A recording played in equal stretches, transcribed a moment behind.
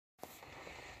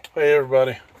Hey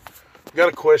everybody,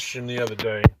 got a question the other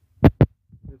day.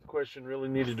 This question really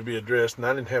needed to be addressed, and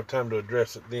I didn't have time to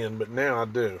address it then, but now I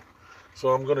do.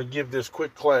 So I'm going to give this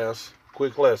quick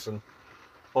lesson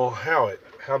on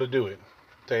how to do it,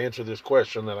 to answer this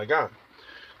question that I got.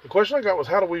 The question I got was,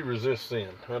 how do we resist sin?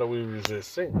 How do we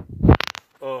resist sin?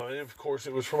 And of course,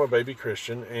 it was from a baby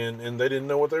Christian, and they didn't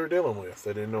know what they were dealing with.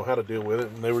 They didn't know how to deal with it,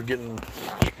 and they were getting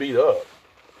beat up.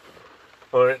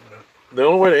 All right. The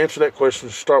only way to answer that question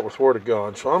is to start with the Word of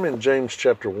God. So I'm in James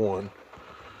chapter 1.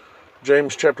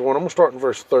 James chapter 1, I'm going to start in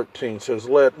verse 13. It says,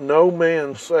 "Let no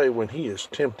man say when he is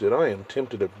tempted, I am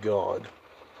tempted of God.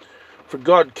 For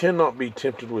God cannot be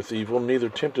tempted with evil, neither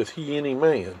tempteth he any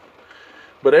man.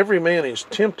 But every man is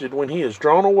tempted when he is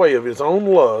drawn away of his own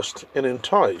lust and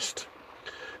enticed.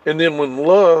 And then when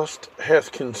lust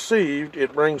hath conceived,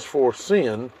 it brings forth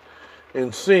sin.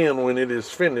 And sin, when it is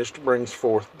finished, brings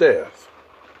forth death."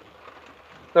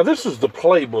 Now, this is the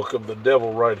playbook of the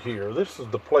devil right here. This is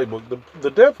the playbook. The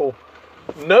devil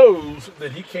knows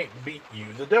that he can't beat you.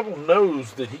 The devil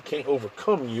knows that he can't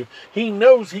overcome you. He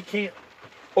knows he can't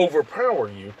overpower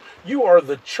you. You are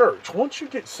the church. Once you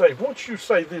get saved, once you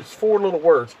say these four little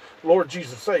words, "Lord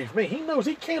Jesus, save me," he knows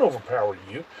he can't overpower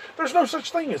you. There's no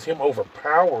such thing as him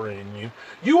overpowering you.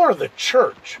 You are the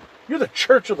church. You're the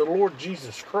church of the Lord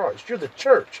Jesus Christ. You're the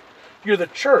church. You're the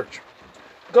church.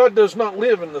 God does not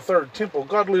live in the third temple.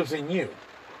 God lives in you.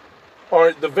 All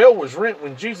right, the veil was rent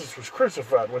when Jesus was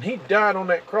crucified. When he died on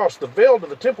that cross, the veil to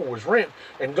the temple was rent,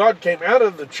 and God came out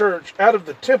of the church, out of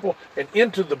the temple, and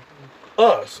into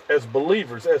us as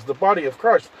believers, as the body of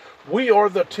Christ. We are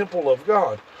the temple of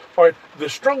God. All right, the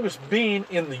strongest being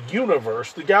in the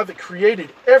universe, the guy that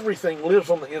created everything, lives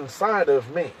on the inside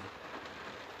of me.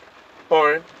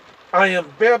 All right. I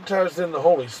am baptized in the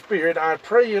Holy Spirit. I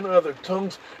pray in other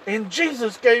tongues. And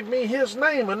Jesus gave me his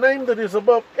name, a name that is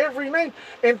above every name,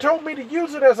 and told me to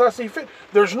use it as I see fit.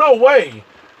 There's no way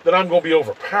that I'm going to be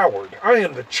overpowered. I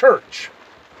am the church.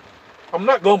 I'm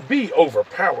not going to be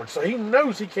overpowered. So he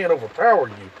knows he can't overpower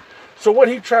you. So what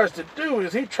he tries to do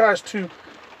is he tries to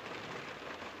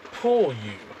pull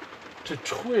you, to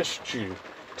twist you,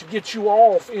 to get you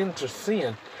off into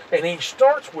sin. And he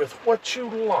starts with what you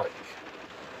like.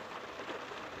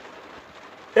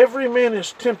 Every man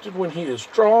is tempted when he is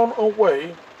drawn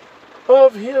away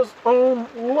of his own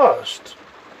lust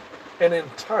and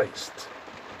enticed.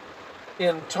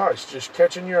 Enticed, just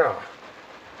catching your eye.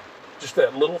 Just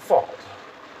that little thought.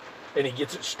 And he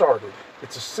gets it started.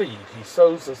 It's a seed. He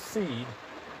sows a seed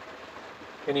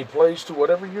and he plays to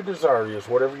whatever your desire is,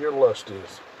 whatever your lust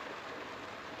is.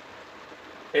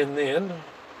 And then,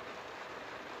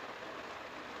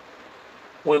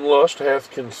 when lust hath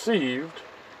conceived,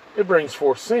 it brings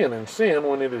forth sin, and sin,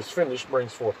 when it is finished,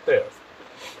 brings forth death.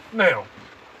 Now,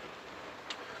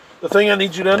 the thing I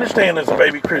need you to understand as a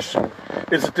baby Christian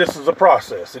is that this is a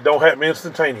process. It don't happen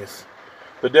instantaneous.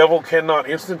 The devil cannot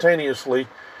instantaneously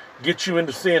get you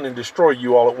into sin and destroy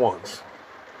you all at once.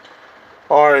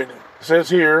 All right, it says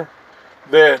here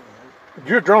that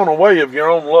you're drawn away of your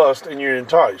own lust and you're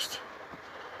enticed.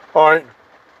 All right.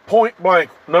 Point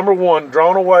blank, number one,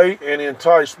 drawn away and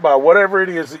enticed by whatever it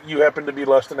is that you happen to be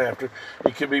lusting after.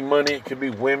 It could be money, it could be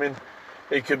women,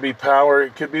 it could be power,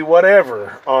 it could be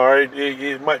whatever. All right,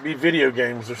 it might be video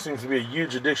games. There seems to be a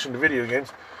huge addiction to video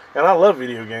games, and I love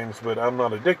video games, but I'm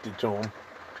not addicted to them.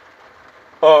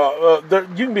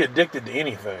 You can be addicted to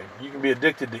anything. You can be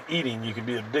addicted to eating. You can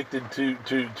be addicted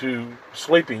to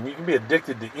sleeping. You can be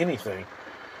addicted to anything.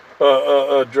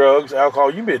 Drugs, alcohol.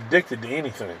 You can be addicted to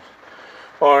anything.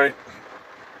 All right,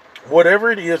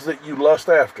 whatever it is that you lust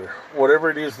after, whatever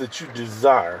it is that you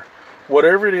desire,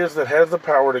 whatever it is that has the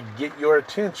power to get your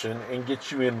attention and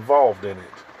get you involved in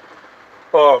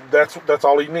it, that's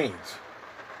all he needs.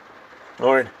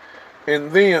 All right,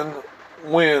 and then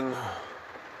when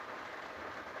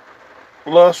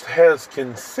lust has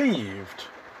conceived,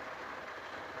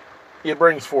 it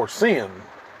brings forth sin.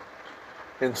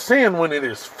 And sin, when it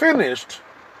is finished,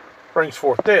 brings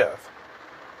forth death.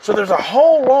 So there's a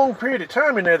whole long period of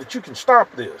time in there that you can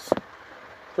stop this.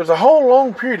 There's a whole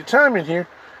long period of time in here.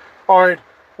 All right.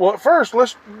 Well, at first,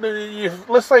 let's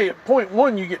say at point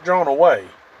one you get drawn away.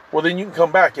 Well, then you can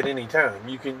come back at any time.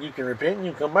 You can repent and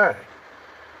you can come back.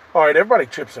 All right. Everybody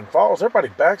trips and falls. Everybody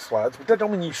backslides, but that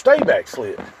don't mean you stay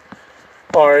backslid.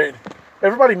 All right.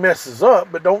 Everybody messes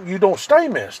up, but you don't stay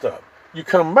messed up. You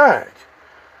come back.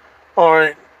 All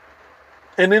right.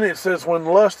 And then it says when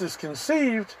lust is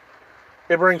conceived,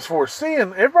 it brings forth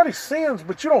sin. Everybody sins,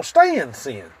 but you don't stay in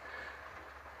sin.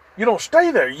 You don't stay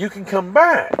there. You can come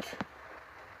back.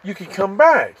 You can come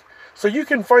back. So you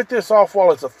can fight this off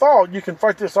while it's a thought. You can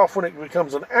fight this off when it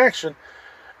becomes an action.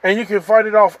 And you can fight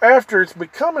it off after it's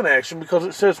become an action, because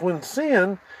it says when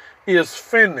sin is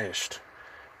finished,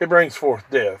 it brings forth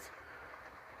death.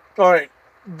 All right,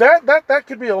 that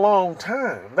could be a long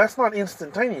time. That's not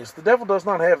instantaneous. The devil does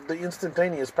not have the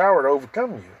instantaneous power to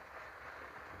overcome you.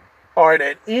 All right,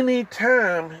 at any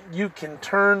time you can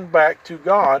turn back to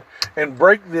God and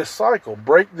break this cycle,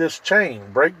 break this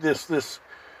chain, break this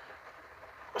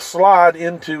slide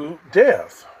into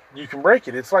death. You can break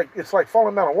it. It's like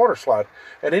falling down a water slide.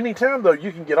 At any time, though,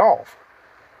 you can get off.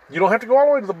 You don't have to go all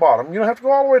the way to the bottom. You don't have to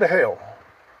go all the way to hell.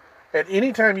 At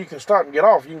any time you can stop and get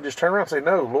off. You can just turn around and say,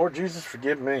 no, Lord Jesus,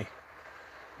 forgive me.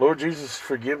 Lord Jesus,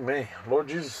 forgive me. Lord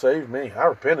Jesus, save me. I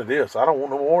repent of this. I don't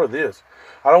want no more of this.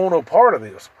 I don't want no part of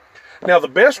this. Now, the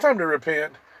best time to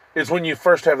repent is when you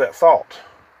first have that thought.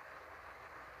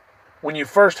 When you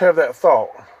first have that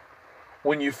thought.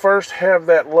 When you first have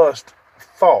that lust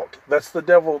thought. That's the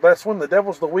devil. That's when the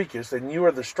devil's the weakest and you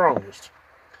are the strongest.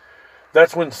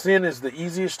 That's when sin is the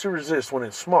easiest to resist, when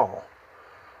it's small.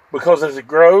 Because as it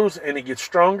grows and it gets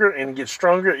stronger and it gets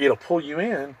stronger, it'll pull you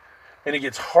in and it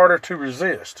gets harder to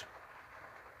resist.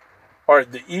 All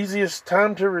right, the easiest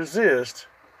time to resist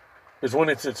is when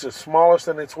it's its smallest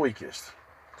and its weakest.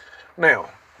 Now,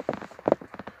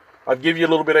 I'll give you a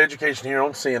little bit of education here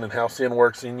on sin and how sin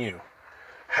works in you.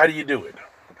 How do you do it?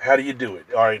 How do you do it?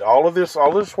 All right, all this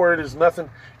word is nothing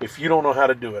if you don't know how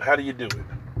to do it. How do you do it?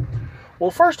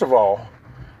 Well, first of all,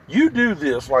 you do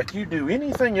this like you do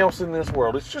anything else in this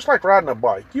world. It's just like riding a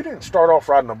bike. You didn't start off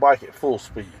riding a bike at full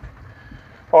speed.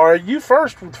 Or the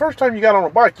first time you got on a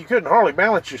bike, you couldn't hardly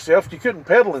balance yourself. You couldn't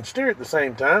pedal and steer at the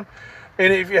same time.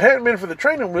 And if it hadn't been for the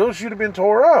training wheels, you'd have been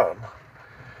tore up.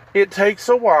 It takes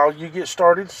a while. You get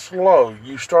started slow.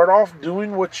 You start off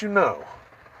doing what you know.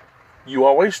 You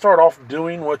always start off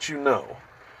doing what you know.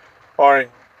 All right.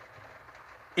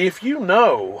 If you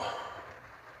know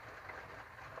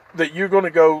that you're going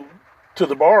to go to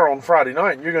the bar on Friday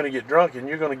night and you're going to get drunk and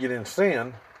you're going to get in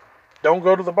sin, don't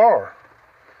go to the bar.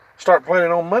 Start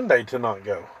planning on Monday to not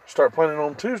go. Start planning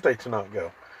on Tuesday to not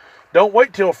go. Don't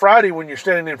wait till Friday when you're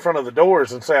standing in front of the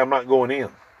doors and say, I'm not going in.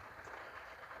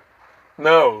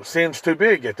 No, sin's too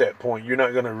big at that point. You're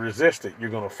not going to resist it. You're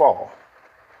going to fall.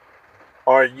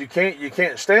 All right, you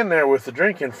can't stand there with the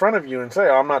drink in front of you and say,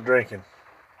 oh, I'm not drinking.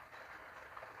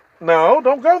 No,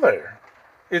 don't go there.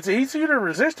 It's easier to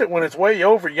resist it when it's way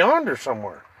over yonder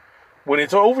somewhere. When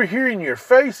it's over here in your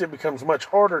face, it becomes much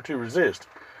harder to resist.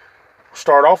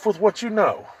 Start off with what you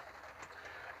know.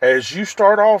 As you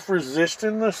start off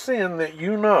resisting the sin that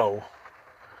you know,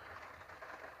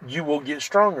 you will get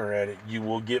stronger at it. You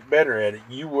will get better at it.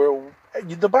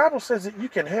 The Bible says that you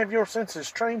can have your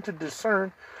senses trained to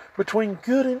discern between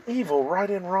good and evil, right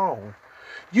and wrong.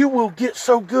 You will get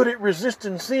so good at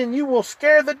resisting sin, you will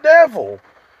scare the devil.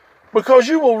 Because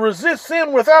you will resist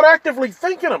sin without actively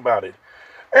thinking about it.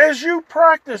 As you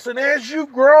practice and as you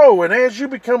grow and as you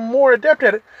become more adept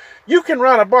at it, you can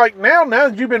ride a bike now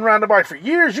that you've been riding a bike for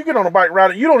years. You get on a bike,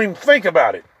 ride it, you don't even think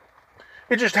about it.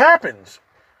 It just happens.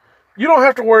 You don't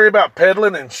have to worry about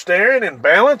pedaling and steering and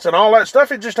balance and all that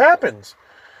stuff. It just happens.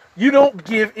 You don't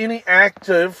give any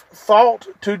active thought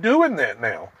to doing that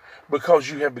now because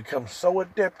you have become so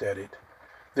adept at it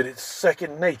that it's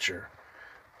second nature.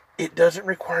 It doesn't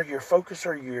require your focus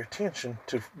or your attention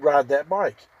to ride that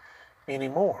bike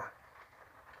anymore.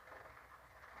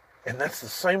 And that's the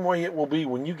same way it will be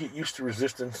when you get used to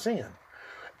resisting sin.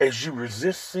 As you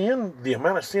resist sin, the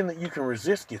amount of sin that you can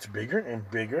resist gets bigger and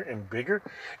bigger and bigger.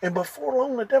 And before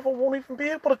long, the devil won't even be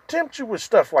able to tempt you with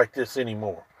stuff like this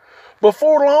anymore.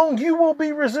 Before long, you will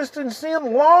be resisting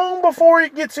sin long before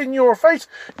it gets in your face.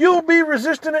 You'll be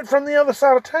resisting it from the other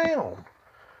side of town.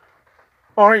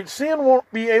 All right, sin won't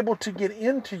be able to get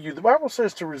into you. The Bible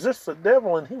says to resist the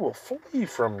devil and he will flee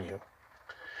from you.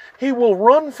 He will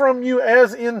run from you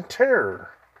as in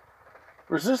terror.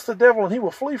 Resist the devil and he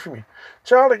will flee from you.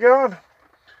 Child of God,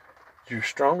 you're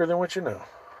stronger than what you know.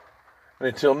 And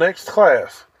until next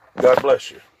class, God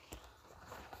bless you.